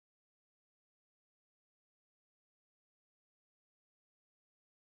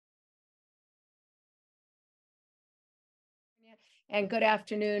and good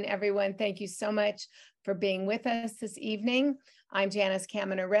afternoon, everyone. Thank you so much for being with us this evening. I'm Janice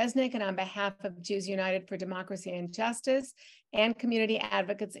Kaminer-Resnick, and on behalf of Jews United for Democracy and Justice and Community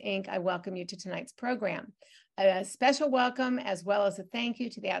Advocates, Inc., I welcome you to tonight's program. A special welcome, as well as a thank you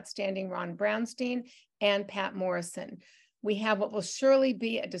to the outstanding Ron Brownstein and Patt Morrison. We have what will surely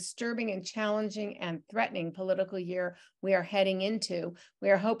be a disturbing and challenging and threatening political year we are heading into.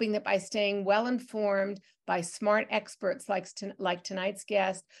 We are hoping that by staying well informed by smart experts like tonight's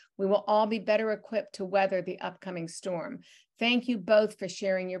guest, we will all be better equipped to weather the upcoming storm. Thank you both for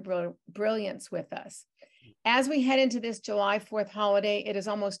sharing your brilliance with us. As we head into this July 4th holiday, it is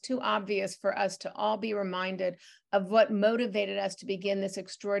almost too obvious for us to all be reminded of what motivated us to begin this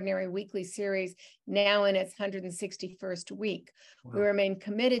extraordinary weekly series now in its 161st week. Wow. We remain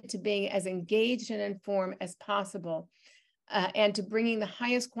committed to being as engaged and informed as possible and to bringing the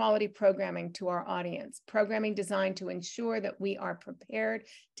highest quality programming to our audience, programming designed to ensure that we are prepared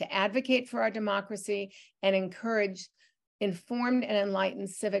to advocate for our democracy and encourage informed and enlightened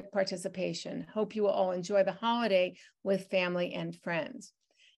civic participation. Hope you will all enjoy the holiday with family and friends.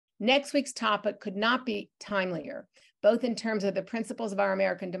 Next week's topic could not be timelier, both in terms of the principles of our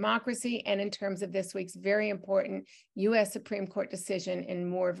American democracy and in terms of this week's very important U.S. Supreme Court decision in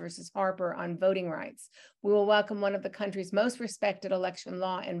Moore versus Harper on voting rights. We will welcome one of the country's most respected election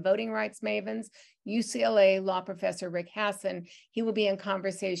law and voting rights mavens, UCLA law professor Rick Hasson. He will be in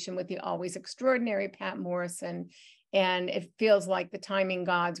conversation with the always extraordinary Patt Morrison. And it feels like the timing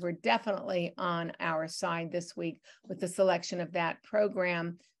gods were definitely on our side this week with the selection of that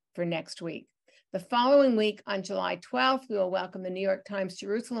program for next week. The following week, on July 12th, we will welcome the New York Times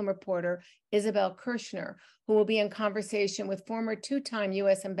Jerusalem reporter, Isabel Kirshner, who will be in conversation with former two-time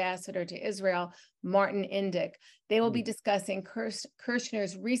U.S. Ambassador to Israel, Martin Indyk. They will be discussing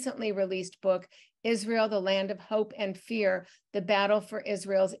Kirshner's recently released book, Israel, the Land of Hope and Fear, The Battle for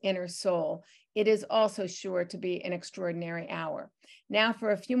Israel's Inner Soul. It is also sure to be an extraordinary hour. Now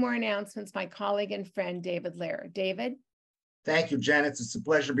for a few more announcements, my colleague and friend, David Lehr. David? Thank you, Janet. It's a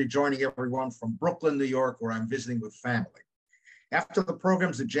pleasure to be joining everyone from Brooklyn, New York, where I'm visiting with family. After the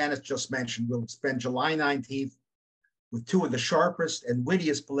programs that Janet just mentioned, we'll spend July 19th with two of the sharpest and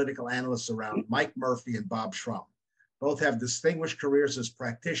wittiest political analysts around, Mike Murphy and Bob Shrum. Both have distinguished careers as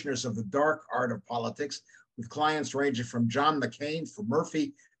practitioners of the dark art of politics, with clients ranging from John McCain for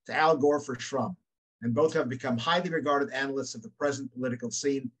Murphy to Al Gore for Shrum. And both have become highly regarded analysts of the present political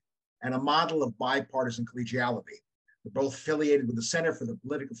scene and a model of bipartisan collegiality. They're both affiliated with the Center for the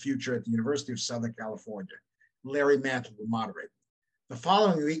Political Future at the University of Southern California. Larry Mantle will moderate. The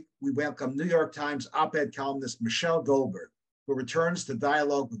following week, we welcome New York Times op-ed columnist Michelle Goldberg, who returns to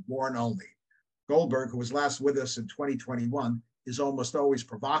dialogue with Warren Only. Goldberg, who was last with us in 2021, is almost always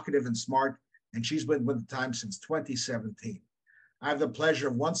provocative and smart, and she's been with the Times since 2017. I have the pleasure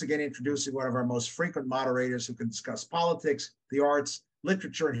of once again introducing one of our most frequent moderators who can discuss politics, the arts,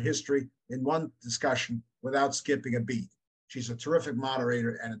 literature, and history in one discussion without skipping a beat. She's a terrific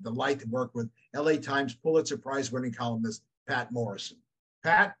moderator and a delight to work with, LA Times Pulitzer Prize-winning columnist Patt Morrison.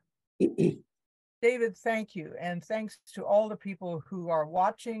 Pat? David, thank you. And thanks to all the people who are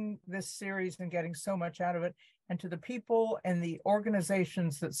watching this series and getting so much out of it, and to the people and the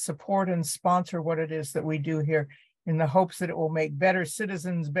organizations that support and sponsor what it is that we do here, in the hopes that it will make better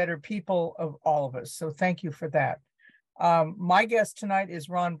citizens, better people of all of us. So thank you for that. My guest tonight is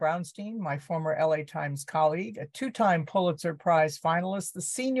Ron Brownstein, my former LA Times colleague, a two-time Pulitzer Prize finalist, the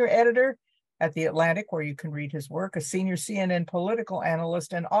senior editor at The Atlantic, where you can read his work, a senior CNN political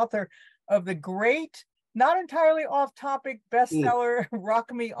analyst, and author of the great, not entirely off-topic bestseller,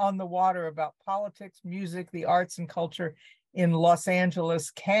 Rock Me on the Water, about politics, music, the arts, and culture in Los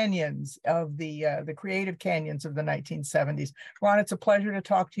Angeles canyons of the creative canyons of the 1970s. Ron, it's a pleasure to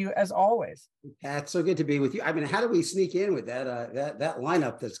talk to you as always. Pat, so good to be with you. I mean, how do we sneak in with that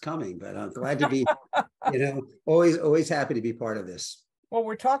lineup that's coming? But I'm glad to be, always happy to be part of this. Well,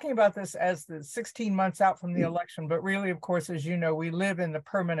 we're talking about this as the 16 months out from the election, but really, of course, as you know, we live in the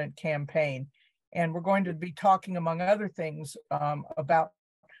permanent campaign, and we're going to be talking, among other things, about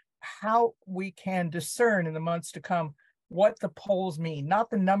how we can discern in the months to come what the polls mean, not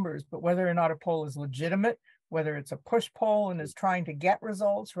the numbers, but whether or not a poll is legitimate, whether it's a push poll and is trying to get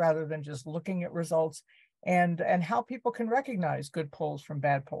results rather than just looking at results, and how people can recognize good polls from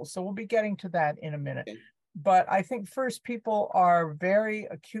bad polls. So we'll be getting to that in a minute. But I think first, people are very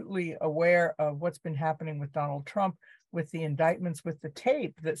acutely aware of what's been happening with Donald Trump, with the indictments, with the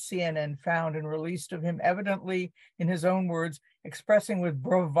tape that CNN found and released of him, evidently, in his own words, expressing with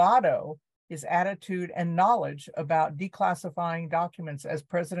bravado his attitude and knowledge about declassifying documents as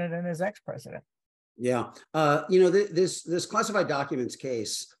president and as ex-president. Yeah. This classified documents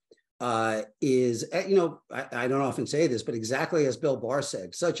case is, I don't often say this, but exactly as Bill Barr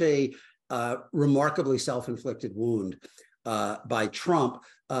said, such a remarkably self-inflicted wound by Trump.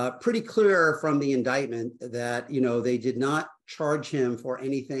 Pretty clear from the indictment that, they did not charge him for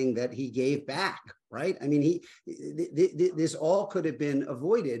anything that he gave back, right? I mean, this all could have been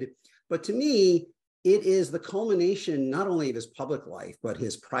avoided. But to me, it is the culmination not only of his public life, but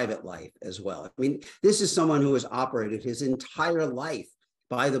his private life as well. I mean, this is someone who has operated his entire life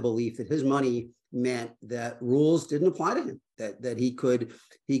by the belief that his money meant that rules didn't apply to him, that he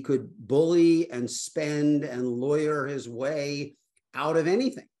could bully and spend and lawyer his way out of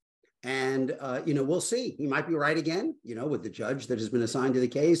anything. And, we'll see. He might be right again, with the judge that has been assigned to the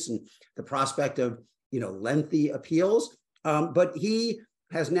case and the prospect of, lengthy appeals. But he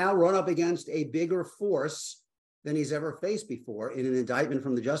has now run up against a bigger force than he's ever faced before in an indictment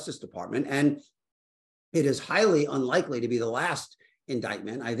from the Justice Department. And it is highly unlikely to be the last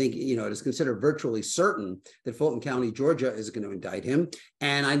indictment. I think, it is considered virtually certain that Fulton County, Georgia is going to indict him.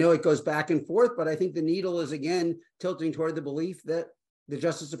 And I know it goes back and forth, but I think the needle is again tilting toward the belief that the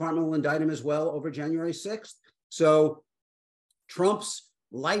Justice Department will indict him as well over January 6th. So Trump's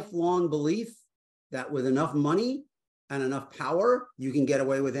lifelong belief that with enough money and enough power, you can get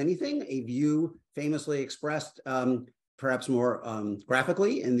away with anything, a view famously expressed perhaps more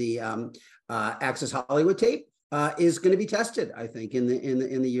graphically in the Access Hollywood tape, is going to be tested, I think, in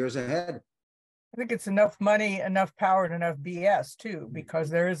the years ahead. I think it's enough money, enough power, and enough BS too, because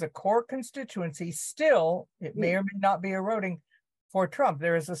there is a core constituency still, it may or may not be eroding, for Trump.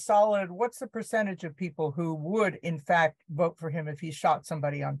 There is a solid, what's the percentage of people who would in fact vote for him if he shot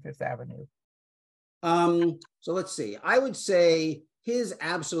somebody on Fifth Avenue? So let's see. I would say his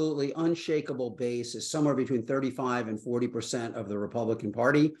absolutely unshakable base is somewhere between 35 and 40% of the Republican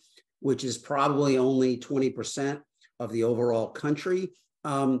Party, which is probably only 20% of the overall country.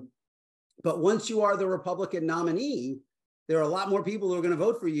 But once you are the Republican nominee, there are a lot more people who are going to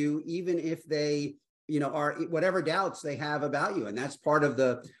vote for you, even if they, are whatever doubts they have about you. And that's part of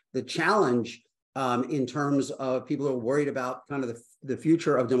the challenge in terms of people who are worried about kind of the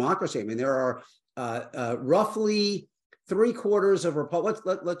future of democracy. I mean, there are roughly 3/4 of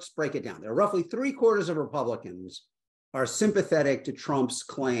Republicans. Let's break it down. There are roughly 3/4 of Republicans are sympathetic to Trump's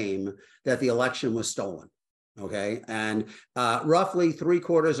claim that the election was stolen. Okay. And roughly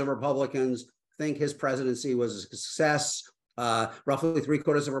 3/4 of Republicans think his presidency was a success. Roughly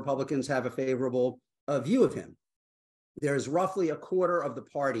 3/4 of Republicans have a favorable view of him. There's roughly 1/4 of the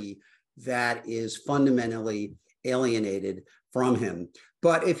party that is fundamentally alienated from him.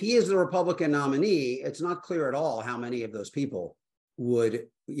 But if he is the Republican nominee, it's not clear at all how many of those people would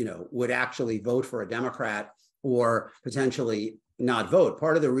actually vote for a Democrat or potentially not vote.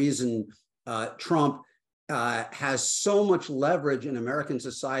 Part of the reason Trump has so much leverage in American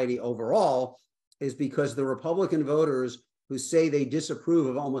society overall is because the Republican voters who say they disapprove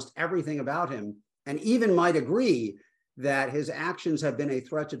of almost everything about him and even might agree that his actions have been a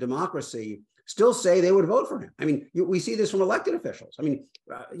threat to democracy still say they would vote for him. I mean, we see this from elected officials. I mean,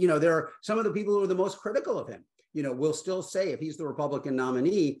 there are some of the people who are the most critical of him, will still say if he's the Republican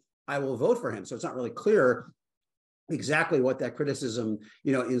nominee, I will vote for him. So it's not really clear exactly what that criticism,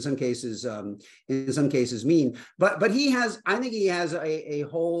 in some cases mean. But he has, I think he has a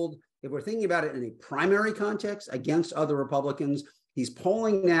hold, if we're thinking about it in a primary context against other Republicans, he's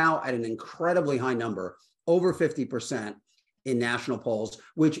polling now at an incredibly high number, over 50% in national polls,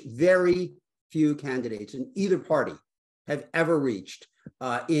 which very few candidates in either party have ever reached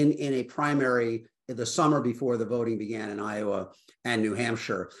in a primary in the summer before the voting began in Iowa and New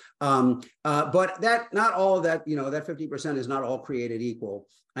Hampshire. But that, not all of that, that 50% is not all created equal.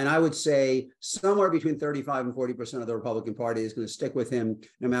 And I would say somewhere between 35 and 40% of the Republican Party is going to stick with him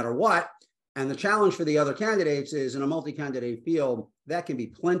no matter what. And the challenge for the other candidates is in a multi-candidate field, that can be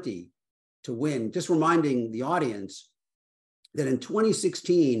plenty to win. Just reminding the audience that in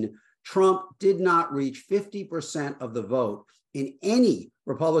 2016, Trump did not reach 50% of the vote in any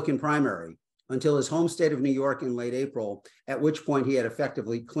Republican primary until his home state of New York in late April, at which point he had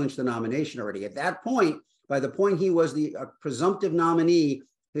effectively clinched the nomination already. At that point, by the point he was the presumptive nominee,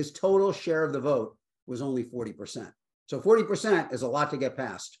 his total share of the vote was only 40%. So 40% is a lot to get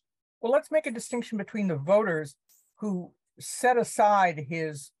past. Well, let's make a distinction between the voters who set aside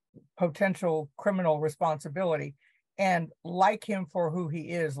his potential criminal responsibility and like him for who he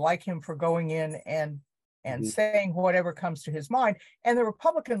is, like him for going in and saying whatever comes to his mind, and the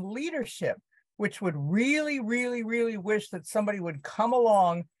Republican leadership, which would really, really, really wish that somebody would come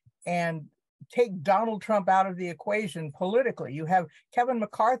along and take Donald Trump out of the equation politically. You have Kevin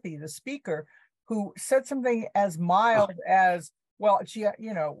McCarthy, the speaker, who said something as mild as, well,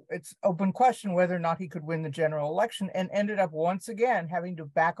 it's open question whether or not he could win the general election, and ended up once again having to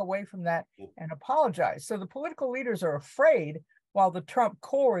back away from that and apologize. So the political leaders are afraid while the Trump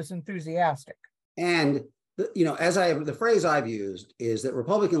core is enthusiastic. And, the phrase I've used is that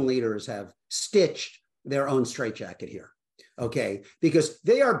Republican leaders have stitched their own straitjacket here, okay? Because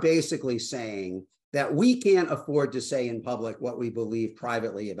they are basically saying that we can't afford to say in public what we believe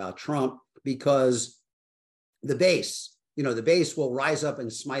privately about Trump because the base will rise up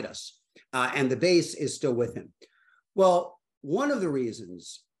and smite us. And the base is still with him. Well, one of the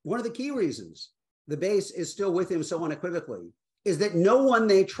key reasons the base is still with him so unequivocally is that no one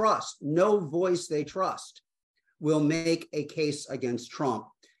they trust, no voice they trust will make a case against Trump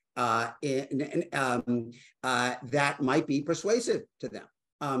that might be persuasive to them.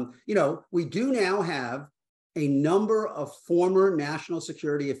 We do now have a number of former national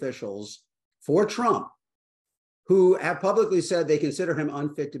security officials for Trump who have publicly said they consider him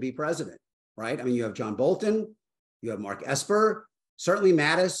unfit to be president, right? I mean, you have John Bolton, you have Mark Esper, certainly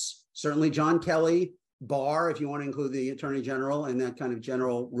Mattis, certainly John Kelly, Barr, if you want to include the Attorney General in that kind of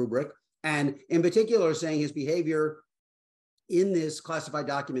general rubric, and in particular saying his behavior in this classified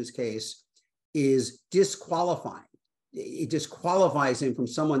documents case is disqualifying. It disqualifies him from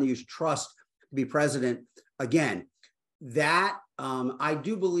someone that you should trust to be president. Again, that I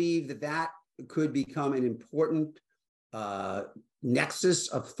do believe that could become an important nexus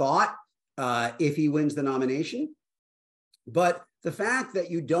of thought if he wins the nomination. But the fact that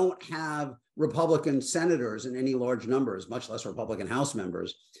you don't have Republican senators in any large numbers, much less Republican House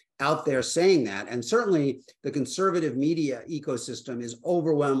members, out there saying that, and certainly the conservative media ecosystem is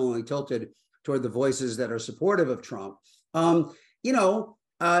overwhelmingly tilted toward the voices that are supportive of Trump.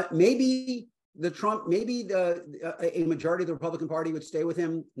 Maybe a majority of the Republican Party would stay with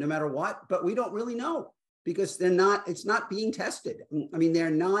him no matter what, but we don't really know because it's not being tested. I mean,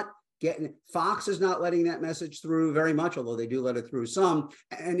 they're not getting, Fox is not letting that message through very much, although they do let it through some.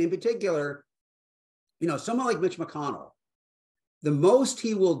 And in particular, someone like Mitch McConnell, the most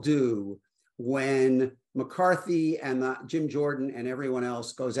he will do when McCarthy and Jim Jordan and everyone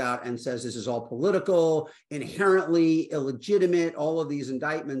else goes out and says this is all political, inherently illegitimate, all of these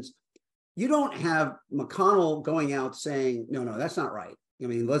indictments, you don't have McConnell going out saying, no, that's not right. I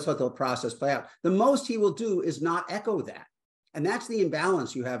mean, let's let the process play out. The most he will do is not echo that. And that's the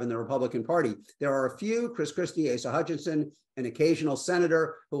imbalance you have in the Republican Party. There are a few, Chris Christie, Asa Hutchinson, an occasional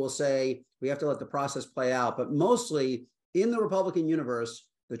senator who will say, we have to let the process play out. But mostly in the Republican universe,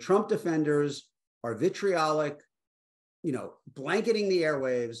 the Trump defenders are vitriolic, blanketing the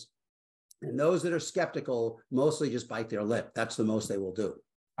airwaves. And those that are skeptical mostly just bite their lip. That's the most they will do.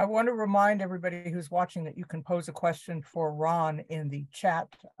 I want to remind everybody who's watching that you can pose a question for Ron in the chat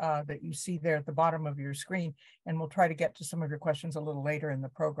that you see there at the bottom of your screen, and we'll try to get to some of your questions a little later in the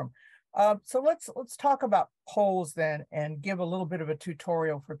program. So let's talk about polls then, and give a little bit of a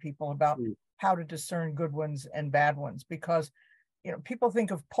tutorial for people about how to discern good ones and bad ones, because people think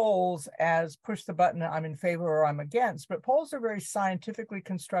of polls as push the button, I'm in favor or I'm against, but polls are very scientifically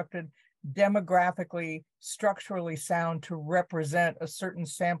constructed, demographically, structurally sound to represent a certain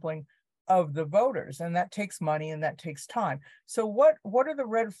sampling of the voters, and that takes money and that takes time. So what are the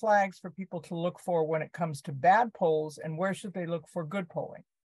red flags for people to look for when it comes to bad polls, and where should they look for good polling?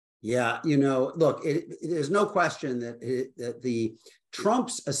 Yeah, look, there's no question that the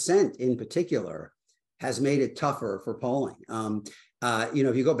Trump's ascent in particular has made it tougher for polling.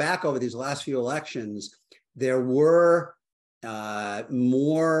 If you go back over these last few elections, there were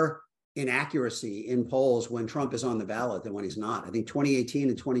more inaccuracy in polls when Trump is on the ballot than when he's not. I think 2018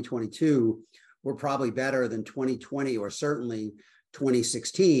 and 2022 were probably better than 2020 or certainly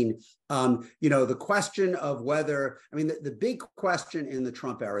 2016. The question of whether, the big question in the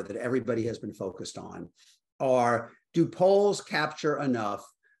Trump era that everybody has been focused on are, do polls capture enough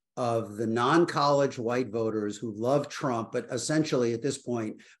of the non-college white voters who love Trump, but essentially at this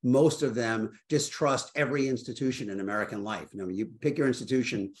point, most of them distrust every institution in American life. You pick your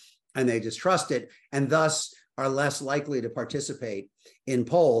institution and they distrust it, and thus are less likely to participate in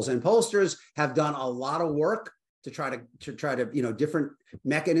polls. And pollsters have done a lot of work to try to different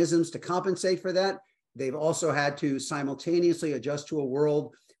mechanisms to compensate for that. They've also had to simultaneously adjust to a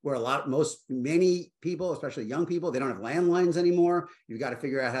world where many people, especially young people, they don't have landlines anymore. You've got to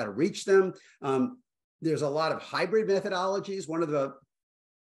figure out how to reach them. There's a lot of hybrid methodologies. One of the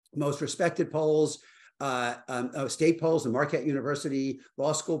most respected polls, state polls, the Marquette University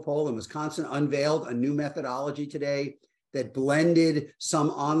Law School poll in Wisconsin, unveiled a new methodology today that blended some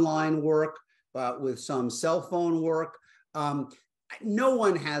online work with some cell phone work. no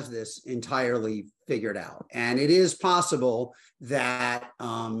one has this entirely figured out. And it is possible that,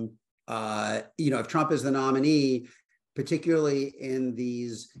 if Trump is the nominee, particularly in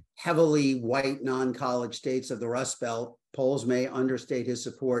these heavily white non-college states of the Rust Belt, polls may understate his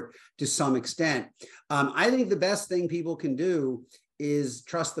support to some extent. I think the best thing people can do is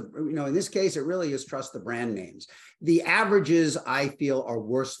trust in this case, it really is trust the brand names. The averages, I feel, are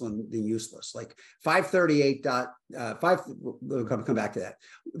worse than useless. Like 538.5, we'll come back to that.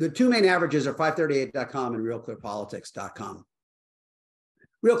 The two main averages are 538.com and realclearpolitics.com.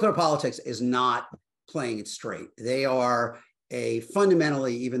 Real Clear Politics is not playing it straight. They are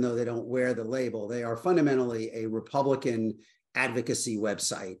fundamentally, even though they don't wear the label, they are fundamentally a Republican advocacy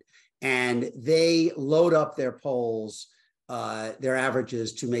website. And they load up their polls, their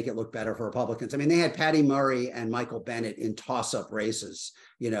averages, to make it look better for Republicans. I mean, they had Patty Murray and Michael Bennet in toss-up races,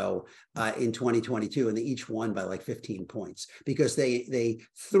 in 2022, and they each won by like 15 points because they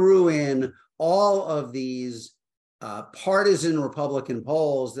threw in all of these partisan Republican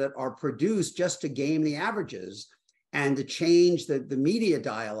polls that are produced just to game the averages and to change the media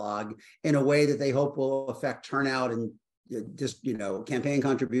dialogue in a way that they hope will affect turnout and just, campaign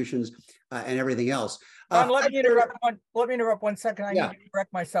contributions and everything else. Ron, let me interrupt 1 second. I need to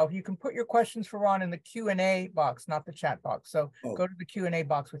correct myself. You can put your questions for Ron in the Q&A box, not the chat box. So go to the Q&A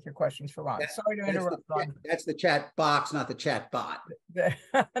box with your questions for Ron. Sorry to interrupt, Ron. That's the chat box, not the chat bot.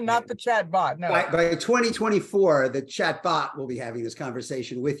 Not the chat bot, no. By 2024, the chat bot will be having this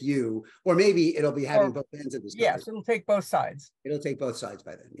conversation with you, or maybe it'll be having both ends of this. Yes, it'll take both sides. It'll take both sides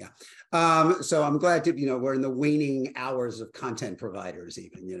by then, yeah. So I'm glad to, we're in the waning hours of content providers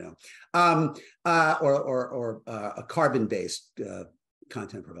even, or carbon-based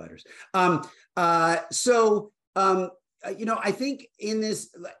content providers. I think in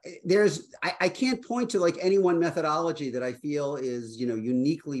this, I can't point to like any one methodology that I feel is,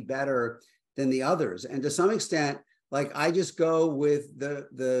 uniquely better than the others. And to some extent, like I just go with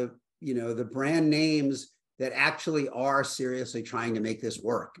the brand names that actually are seriously trying to make this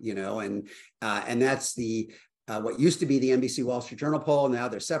work, and that's what used to be the NBC Wall Street Journal poll. Now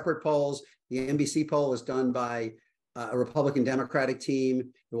they're separate polls. The NBC poll is done by a Republican Democratic team.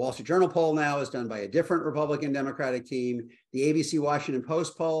 The Wall Street Journal poll now is done by a different Republican Democratic team. The ABC Washington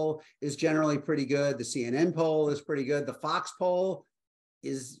Post poll is generally pretty good. The CNN poll is pretty good. The Fox poll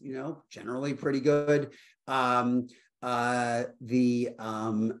is, generally pretty good. Gallup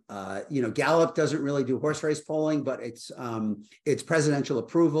doesn't really do horse race polling, but its presidential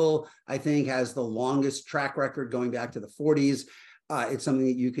approval, I think, has the longest track record going back to the 40s. It's something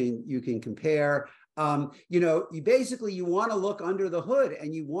that you can compare. You basically want to look under the hood,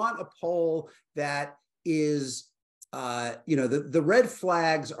 and you want a poll that is, the red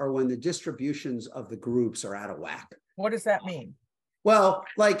flags are when the distributions of the groups are out of whack. What does that mean? Well,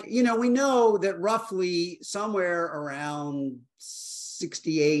 we know that roughly somewhere around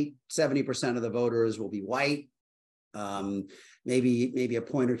 68, 70% of the voters will be white. Maybe a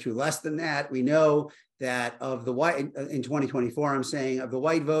point or two less than that. We know that of the white, in 2024, I'm saying, of the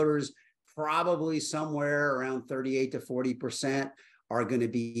white voters, probably somewhere around 38 to 40% are going to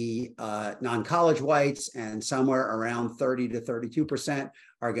be non-college whites, and somewhere around 30 to 32%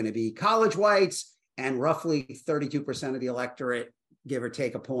 are going to be college whites, and roughly 32% of the electorate, give or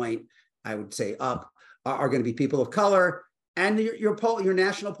take a point, I would say up, are going to be people of color. And your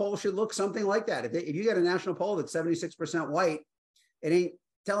national poll should look something like that. If you get a national poll that's 76% white, it ain't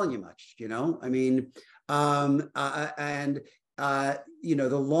telling you much, I mean, the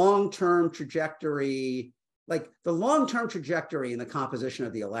long-term trajectory, in the composition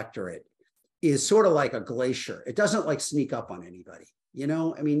of the electorate is sort of like a glacier. It doesn't sneak up on anybody,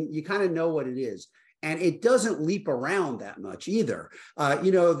 I mean, you kind of know what it is. And it doesn't leap around that much either.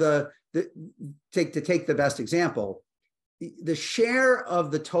 To take the best example, the share of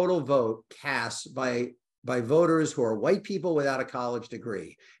the total vote cast by voters who are white people without a college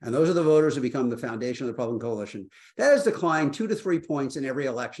degree, and those are the voters who become the foundation of the Republican coalition, that has declined 2 to 3 points in every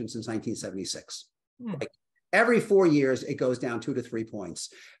election since 1976. Every 4 years, it goes down 2 to 3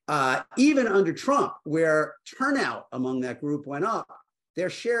 points. Even under Trump, where turnout among that group went up, their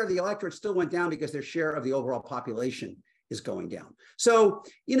share of the electorate still went down because their share of the overall population is going down. So,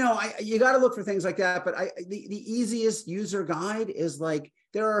 you got to look for things like that. But the easiest user guide is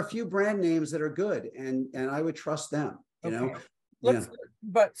there are a few brand names that are good, and I would trust them,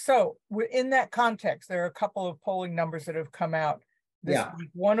 But so in that context, there are a couple of polling numbers that have come out this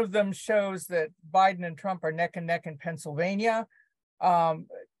week. One of them shows that Biden and Trump are neck and neck in Pennsylvania,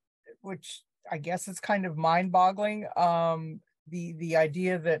 which I guess is kind of mind-boggling. The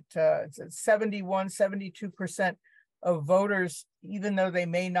idea that 72% of voters, even though they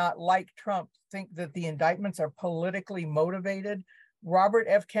may not like Trump, think that the indictments are politically motivated. Robert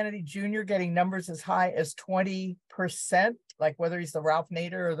F. Kennedy Jr. getting numbers as high as 20%, like whether he's the Ralph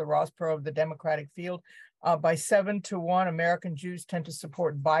Nader or the Ross Perot of the Democratic field. By 7-1, American Jews tend to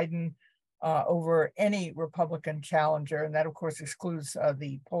support Biden over any Republican challenger. And that, of course, excludes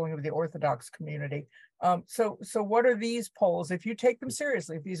the polling of the Orthodox community. So what are these polls? If you take them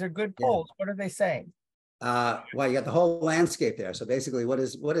seriously, if these are good polls, what are they saying? Well, you got the whole landscape there. So basically, what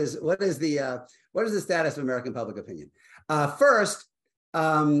is the status of American public opinion? First,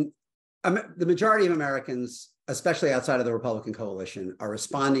 the majority of Americans, especially outside of the Republican coalition, are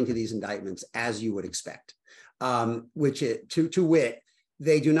responding to these indictments as you would expect, to wit,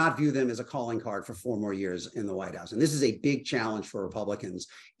 they do not view them as a calling card for 4 more years in the White House. And this is a big challenge for Republicans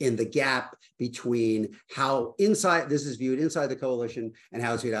in the gap between how this is viewed inside the coalition and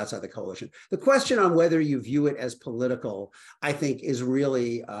how it's viewed outside the coalition. The question on whether you view it as political, I think, is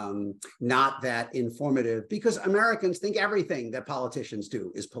really not that informative, because Americans think everything that politicians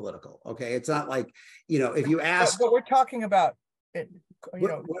do is political. Okay, it's not like, if you ask. But we're talking about it.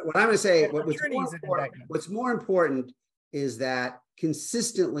 What I'm going to say, what's more important is that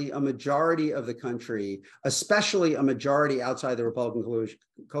consistently a majority of the country, especially a majority outside the Republican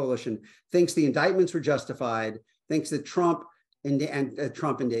coalition, thinks the indictments were justified, thinks that Trump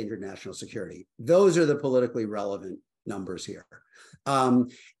endangered national security. Those are the politically relevant numbers here. The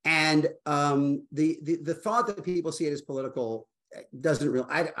thought that people see it as political doesn't really,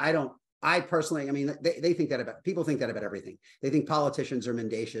 I personally, they think that about, people think that about everything. They think politicians are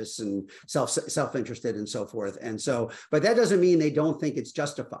mendacious and self-interested and so forth. And so, but that doesn't mean they don't think it's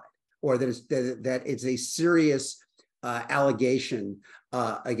justified, or that it's a serious allegation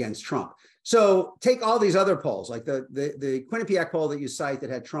against Trump. So take all these other polls, like the Quinnipiac poll that you cite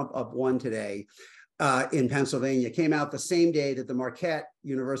that had Trump up 1 today in Pennsylvania, came out the same day that the Marquette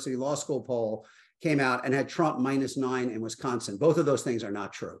University Law School poll came out and had Trump -9 in Wisconsin. Both of those things are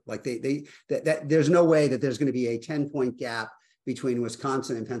not true. Like there's no way that there's going to be a 10-point gap between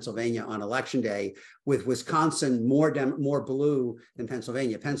Wisconsin and Pennsylvania on election day, with Wisconsin more blue than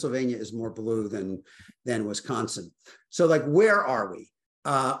Pennsylvania. Pennsylvania is more blue than Wisconsin. So like, where are we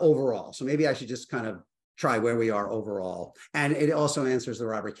overall? So maybe I should just kind of try where we are overall. And it also answers the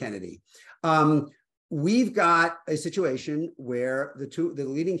Robert Kennedy. We've got a situation where the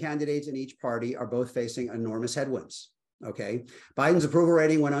leading candidates in each party are both facing enormous headwinds. Okay, Biden's approval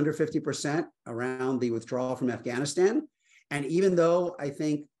rating went under 50% around the withdrawal from Afghanistan. And even though I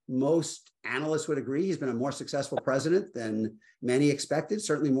think most analysts would agree he's been a more successful president than many expected,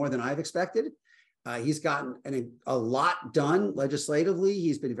 certainly more than I've expected, he's gotten a lot done legislatively.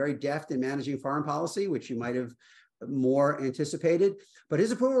 He's been very deft in managing foreign policy, which you might have more anticipated. But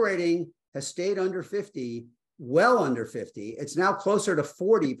his approval rating has stayed under 50, well under 50. It's now closer to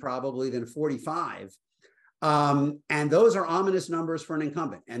 40 probably than 45. And those are ominous numbers for an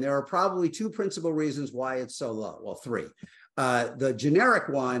incumbent. And there are probably 2 principal reasons why it's so low. Well, 3. The generic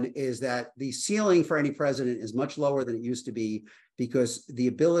one is that the ceiling for any president is much lower than it used to be, because the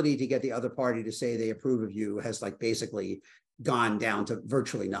ability to get the other party to say they approve of you has basically gone down to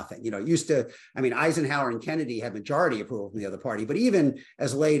virtually nothing. It used to, Eisenhower and Kennedy had majority approval from the other party, but even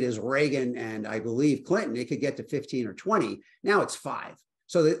as late as Reagan and I believe Clinton, it could get to 15 or 20. Now it's 5.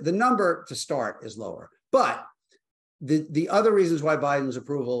 So the number to start is lower. But the other reasons why Biden's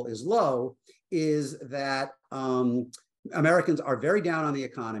approval is low is that Americans are very down on the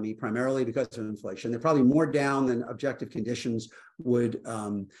economy, primarily because of inflation. They're probably more down than objective conditions would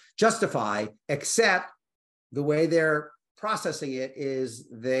justify, except the way they're processing it is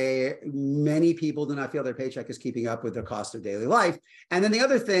many people do not feel their paycheck is keeping up with the cost of daily life. And then the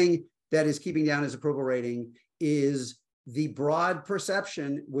other thing that is keeping down his approval rating is the broad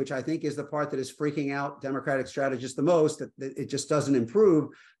perception, which I think is the part that is freaking out Democratic strategists the most, that it just doesn't improve,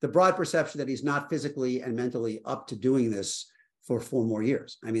 the broad perception that he's not physically and mentally up to doing this for 4 more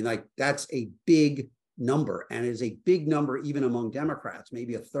years. That's a big number, and it is a big number even among Democrats.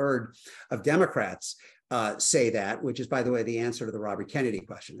 Maybe a third of Democrats say that, which is, by the way, the answer to the Robert Kennedy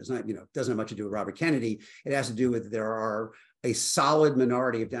question. It's not, doesn't have much to do with Robert Kennedy. It has to do with there are a solid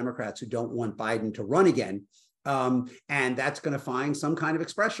minority of Democrats who don't want Biden to run again. And that's going to find some kind of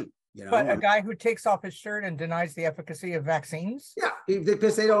expression. But a guy who takes off his shirt and denies the efficacy of vaccines? Yeah,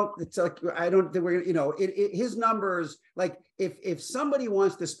 because they don't, it's like, I don't think we're, his numbers, like if somebody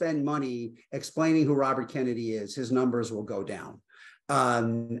wants to spend money explaining who Robert Kennedy is, his numbers will go down.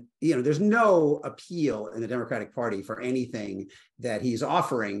 There's no appeal in the Democratic Party for anything that he's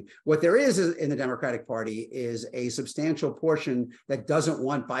offering. What there is in the Democratic Party is a substantial portion that doesn't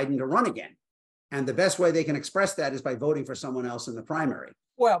want Biden to run again. And the best way they can express that is by voting for someone else in the primary.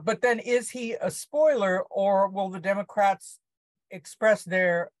 Well, but then is he a spoiler, or will the Democrats express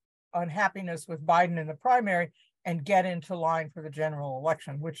their unhappiness with Biden in the primary and get into line for the general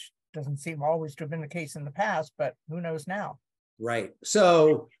election, which doesn't seem always to have been the case in the past, but who knows now? Right.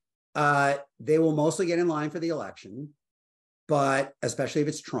 So they will mostly get in line for the election, but especially if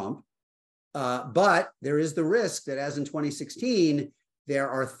it's Trump. But there is the risk that, as in 2016, there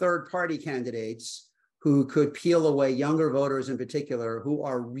are third-party candidates who could peel away younger voters in particular who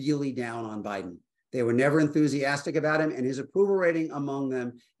are really down on Biden. They were never enthusiastic about him, and his approval rating among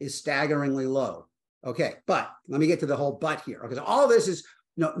them is staggeringly low. Okay, but let me get to the whole but here, because all this is,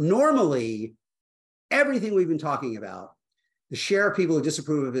 normally everything we've been talking about, the share of people who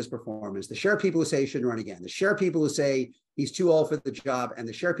disapprove of his performance, the share of people who say he shouldn't run again, the share of people who say he's too old for the job, and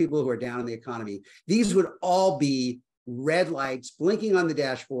the share of people who are down in the economy, these would all be red lights blinking on the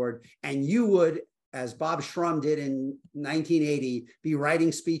dashboard, and you would, as Bob Shrum did in 1980, be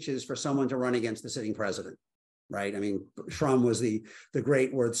writing speeches for someone to run against the sitting president, right? I mean, Shrum was the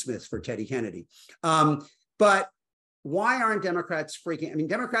great wordsmith for Teddy Kennedy. But why aren't Democrats freaking? I mean,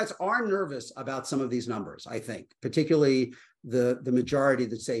 Democrats are nervous about some of these numbers, I think, particularly the majority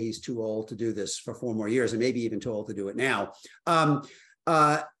that say he's too old to do this for 4 more years, and maybe even too old to do it now.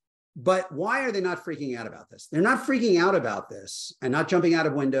 But why are they not freaking out about this? They're not freaking out about this and not jumping out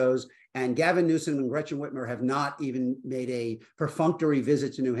of windows. And Gavin Newsom and Gretchen Whitmer have not even made a perfunctory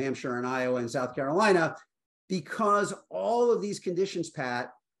visit to New Hampshire and Iowa and South Carolina, because all of these conditions,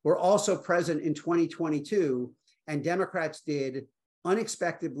 Pat, were also present in 2022, and Democrats did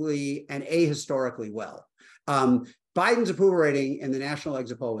unexpectedly and ahistorically well. Biden's approval rating in the national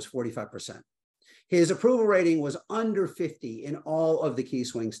exit poll was 45%. His approval rating was under 50 in all of the key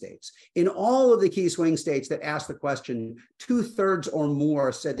swing states. In all of the key swing states that asked the question, 2/3 or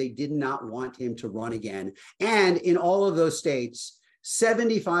more said they did not want him to run again. And in all of those states,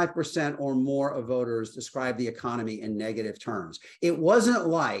 75% or more of voters described the economy in negative terms. It wasn't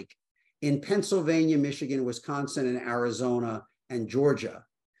like in Pennsylvania, Michigan, Wisconsin, and Arizona, and Georgia,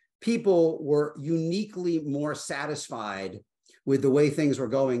 people were uniquely more satisfied with the way things were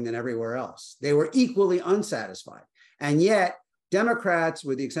going than everywhere else. They were equally unsatisfied. And yet, Democrats,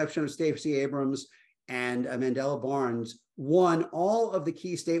 with the exception of Stacey Abrams and Mandela Barnes, won all of the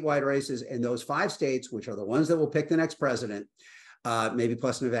key statewide races in those 5 states, which are the ones that will pick the next president, maybe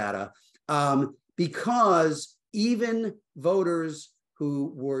plus Nevada, because even voters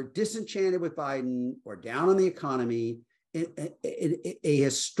who were disenchanted with Biden or down on the economy, a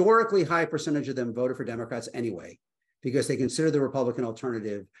historically high percentage of them voted for Democrats anyway, because they consider the Republican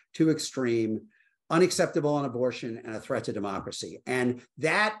alternative too extreme, unacceptable on abortion, and a threat to democracy. And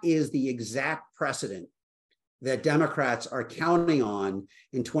that is the exact precedent that Democrats are counting on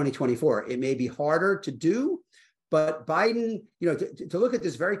in 2024. It may be harder to do, but Biden, to look at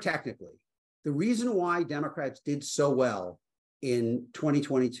this very technically, the reason why Democrats did so well in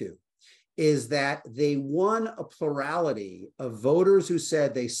 2022 is that they won a plurality of voters who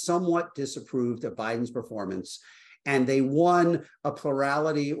said they somewhat disapproved of Biden's performance, and they won a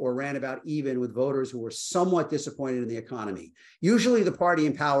plurality or ran about even with voters who were somewhat disappointed in the economy. Usually the party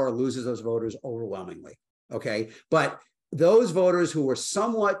in power loses those voters overwhelmingly, okay? But those voters who were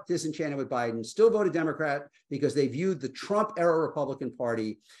somewhat disenchanted with Biden still voted Democrat because they viewed the Trump-era Republican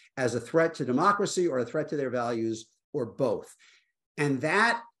Party as a threat to democracy or a threat to their values, or both. And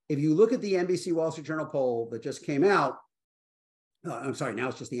that, if you look at the NBC Wall Street Journal poll that just came out, I'm sorry, now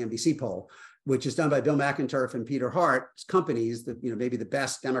it's just the NBC poll, which is done by Bill McInturff and Peter Hart's companies, that maybe the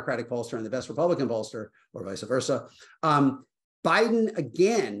best Democratic pollster and the best Republican pollster, or vice versa. Biden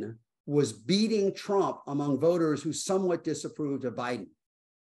again was beating Trump among voters who somewhat disapproved of Biden,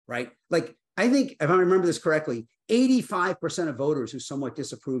 right? Like, I think, if I remember this correctly, 85% of voters who somewhat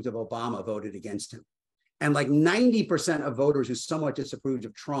disapproved of Obama voted against him. And like 90% of voters who somewhat disapproved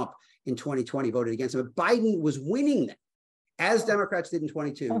of Trump in 2020 voted against him. But Biden was winning them, as Democrats did in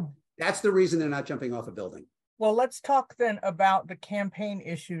 22. That's the reason they're not jumping off a building. Well, let's talk then about the campaign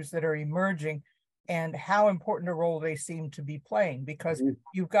issues that are emerging and how important a role they seem to be playing, because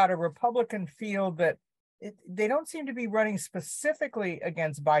you've got a Republican field that they don't seem to be running specifically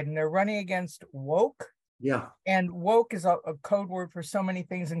against Biden. They're running against woke. Yeah. And woke is a code word for so many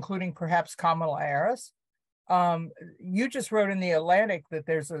things, including perhaps Kamala Harris. You just wrote in The Atlantic that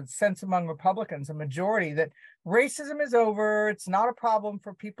there's a sense among Republicans, a majority, that racism is over. It's not a problem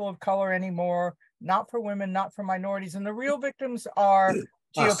for people of color anymore, not for women, not for minorities. And the real victims are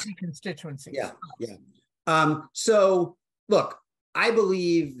GOP constituencies. Yeah. So look, I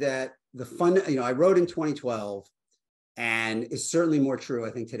believe that I wrote in 2012, and it's certainly more true, I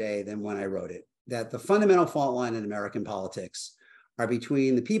think, today than when I wrote it. that the fundamental fault line in American politics are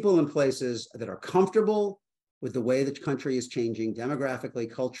between the people in places that are comfortable with the way the country is changing demographically,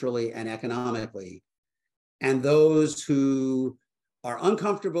 culturally, and economically, and those who are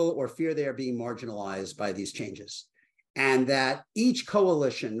uncomfortable or fear they are being marginalized by these changes. And that each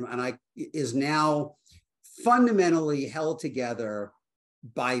coalition is now fundamentally held together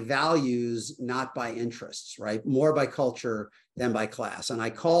by values, not by interests, right? More by culture than by class. And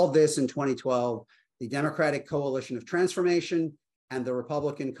I called this in 2012, the Democratic Coalition of Transformation and the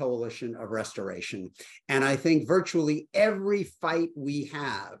Republican Coalition of Restoration. And I think virtually every fight we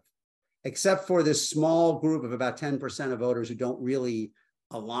have, except for this small group of about 10% of voters who don't really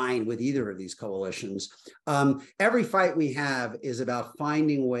align with either of these coalitions, every fight we have is about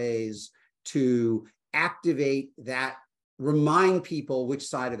finding ways to activate that, remind people which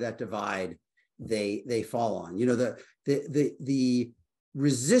side of that divide they fall on. You know, the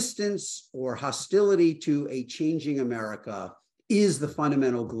resistance or hostility to a changing America is the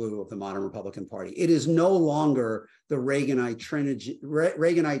fundamental glue of the modern Republican Party. It is no longer the Reaganite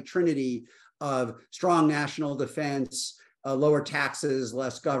trinity of strong national defense, lower taxes,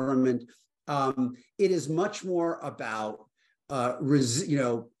 less government. It is much more about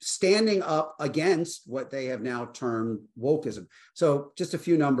standing up against what they have now termed wokeism. So just a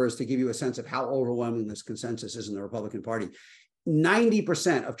few numbers to give you a sense of how overwhelming this consensus is in the Republican Party.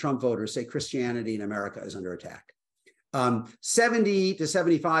 90% of Trump voters say Christianity in America is under attack. 70 to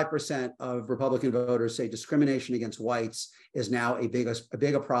 75% of Republican voters say discrimination against whites is now a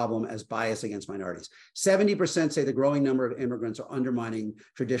bigger problem as bias against minorities. 70% say the growing number of immigrants are undermining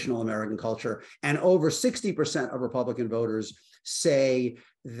traditional American culture. And over 60% of Republican voters say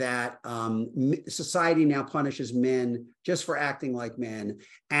that society now punishes men just for acting like men.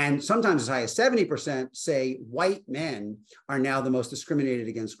 And sometimes as high as 70% say white men are now the most discriminated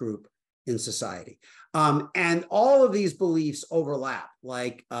against group in society. And all of these beliefs overlap,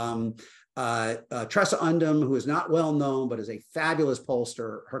 like Tressa Undum, who is not well known, but is a fabulous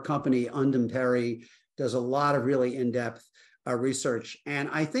pollster. Her company, Undum Perry, does a lot of really in-depth research. And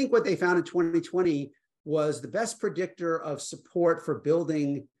I think what they found in 2020 was the best predictor of support for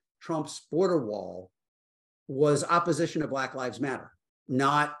building Trump's border wall was opposition to Black Lives Matter,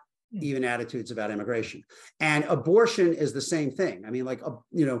 not even attitudes about immigration. And abortion is the same thing. I mean, like,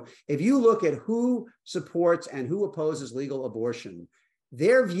 if you look at who supports and who opposes legal abortion,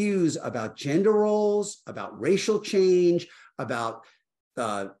 their views about gender roles, about racial change, about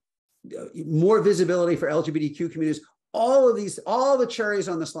more visibility for LGBTQ communities, all of these, all the cherries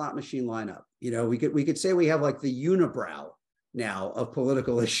on the slot machine lineup. You know, we could say we have like the unibrow now of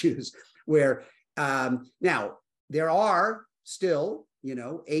political issues where now there are still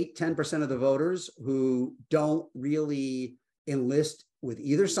 8-10% of the voters who don't really enlist with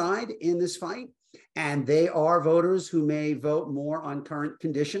either side in this fight. And they are voters who may vote more on current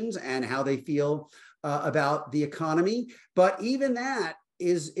conditions and how they feel about the economy. But even that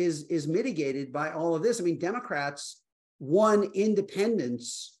is mitigated by all of this. I mean, Democrats won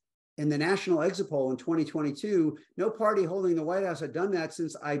independence in the national exit poll in 2022. No party holding the White House had done that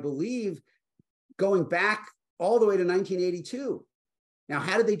since, I believe, going back all the way to 1982. Now,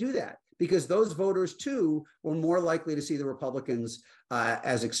 how did they do that? Because those voters, too, were more likely to see the Republicans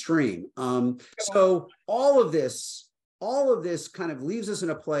as extreme. So all of this kind of leaves us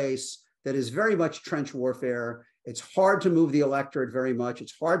in a place that is very much trench warfare. It's hard to move the electorate very much.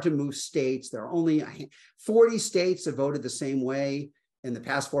 It's hard to move states. There are only 40 states that voted the same way in the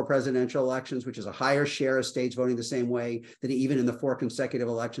past 4 presidential elections, which is a higher share of states voting the same way than even in the 4 consecutive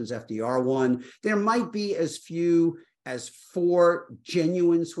elections FDR won. There might be as few as 4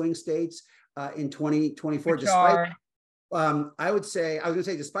 genuine swing states in 2024. Despite, I was going to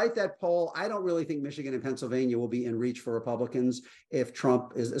say, despite that poll, I don't really think Michigan and Pennsylvania will be in reach for Republicans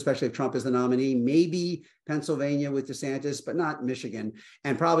especially if Trump is the nominee. Maybe Pennsylvania with DeSantis, but not Michigan,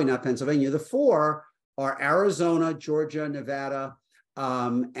 and probably not Pennsylvania. The 4 are Arizona, Georgia, Nevada,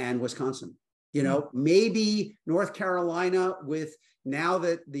 and Wisconsin. Maybe North Carolina, with now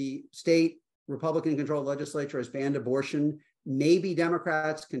that the state Republican-controlled legislature has banned abortion, maybe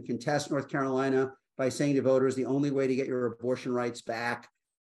Democrats can contest North Carolina by saying to voters, the only way to get your abortion rights back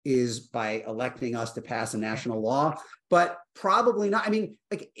is by electing us to pass a national law. But probably not. I mean,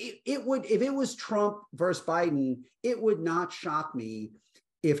 like it would, if it was Trump versus Biden, it would not shock me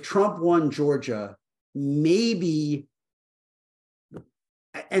if Trump won Georgia, maybe,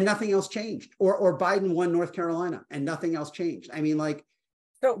 and nothing else changed, or Biden won North Carolina and nothing else changed. I mean, like,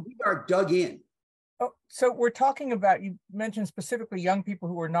 so we are dug in. Oh, so we're talking about, you mentioned specifically young people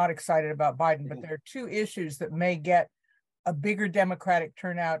who are not excited about Biden, but there are 2 issues that may get a bigger Democratic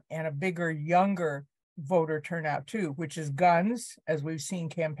turnout and a bigger younger voter turnout too, which is guns, as we've seen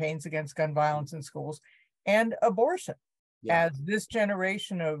campaigns against gun violence in schools, and abortion. Yeah. As this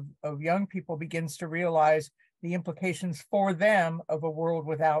generation of young people begins to realize the implications for them of a world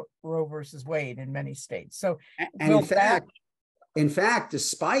without Roe versus Wade in many states. So, and in fact,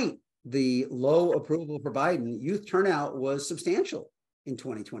 despite the low approval for Biden, youth turnout was substantial in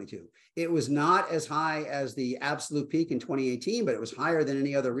 2022. It was not as high as the absolute peak in 2018, but it was higher than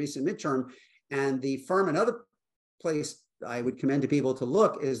any other recent midterm. And the firm, another place I would commend to people to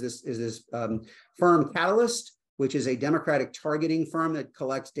look is this firm Catalyst, which is a Democratic targeting firm that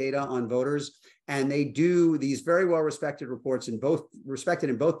collects data on voters. And they do these very well-respected reports respected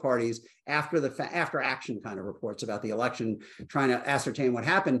in both parties after action kind of reports about the election, trying to ascertain what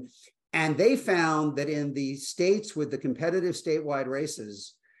happened. And they found that in the states with the competitive statewide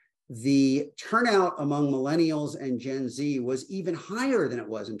races, the turnout among millennials and Gen Z was even higher than it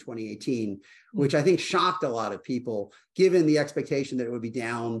was in 2018, which I think shocked a lot of people, given the expectation that it would be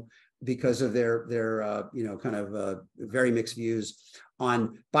down because of their very mixed views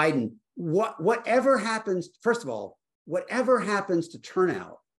on Biden. Whatever happens, first of all, whatever happens to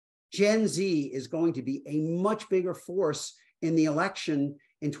turnout, Gen Z is going to be a much bigger force in the election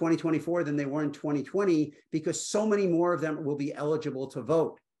in 2024 than they were in 2020, because so many more of them will be eligible to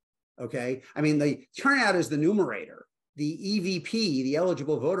vote. Okay. I mean, the turnout is the numerator. The EVP, the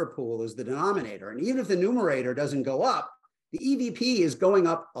eligible voter pool, is the denominator. And even if the numerator doesn't go up, the EVP is going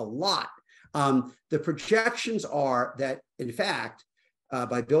up a lot. The projections are that, in fact,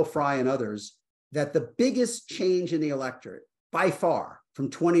 by Bill Fry and others, that the biggest change in the electorate by far from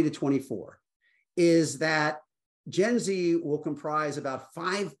 20 to 24 is that Gen Z will comprise about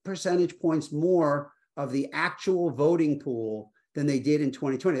 5 percentage points more of the actual voting pool than they did in